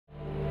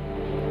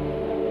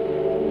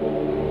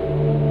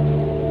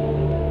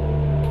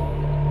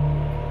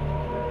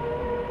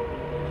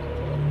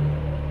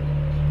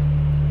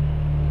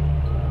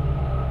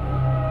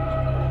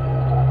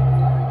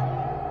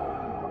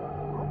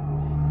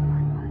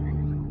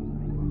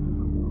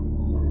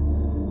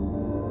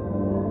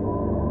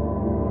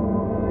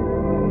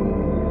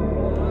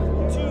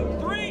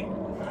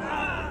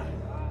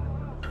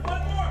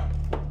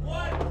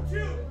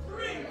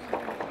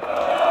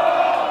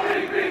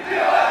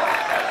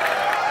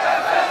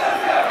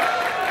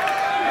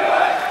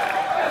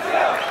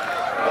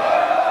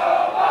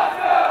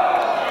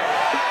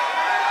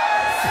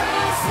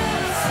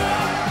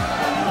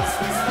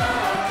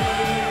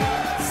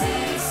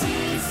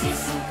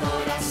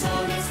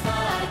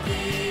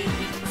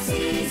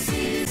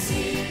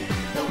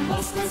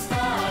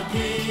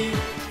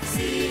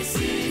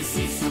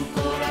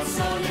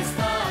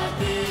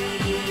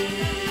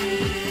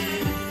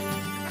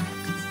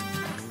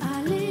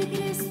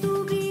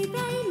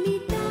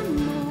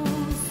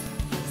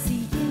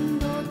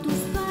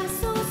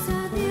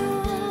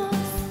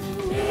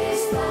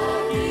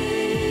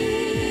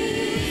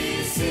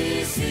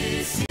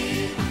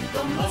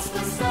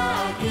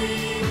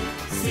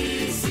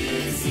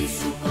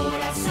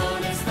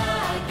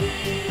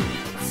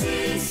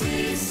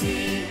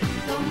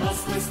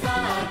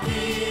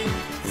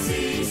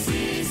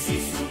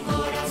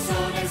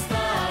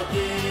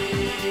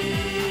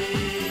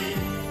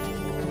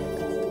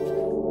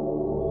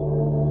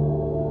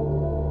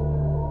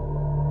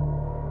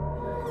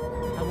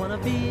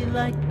wanna be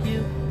like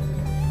you,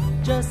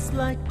 just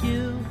like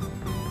you.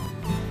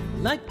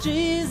 Like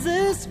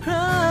Jesus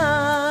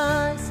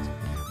Christ,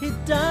 He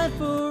died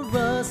for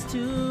us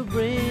to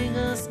bring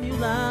us new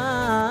life.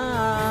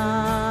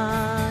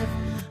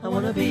 I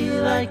wanna be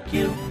like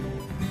you,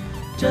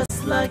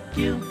 just like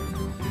you.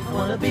 I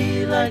wanna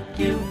be like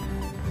you,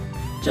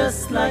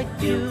 just like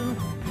you.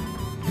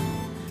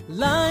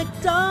 Like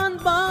Don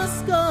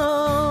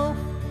Bosco,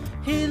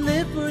 he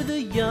lived for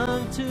the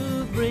young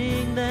to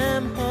bring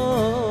them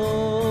hope.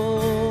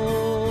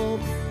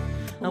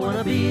 I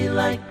wanna be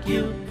like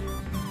you,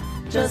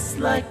 just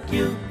like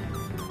you.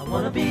 I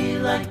wanna be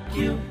like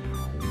you,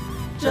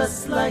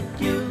 just like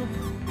you.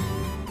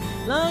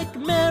 Like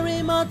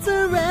Mary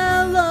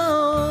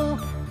Mozzarella,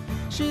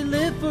 she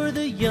lived for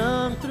the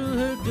young through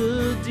her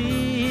good deeds.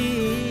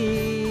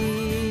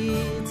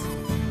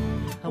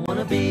 I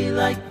wanna be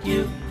like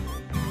you,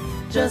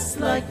 just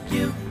like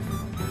you.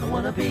 I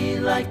wanna be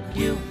like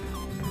you,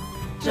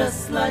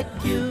 just like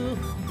you.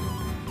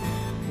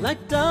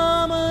 Like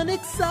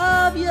Dominic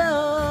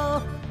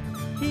Savio,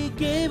 he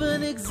gave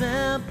an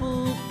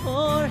example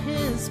for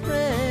his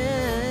friends.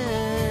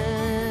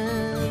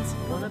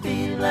 I wanna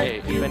be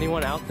like you. If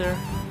anyone out there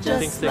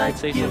thinks they can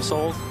save some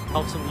souls,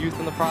 help some youth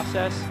in the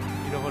process,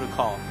 you know who to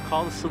call.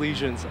 Call the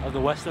Salesians of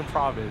the Western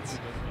Province.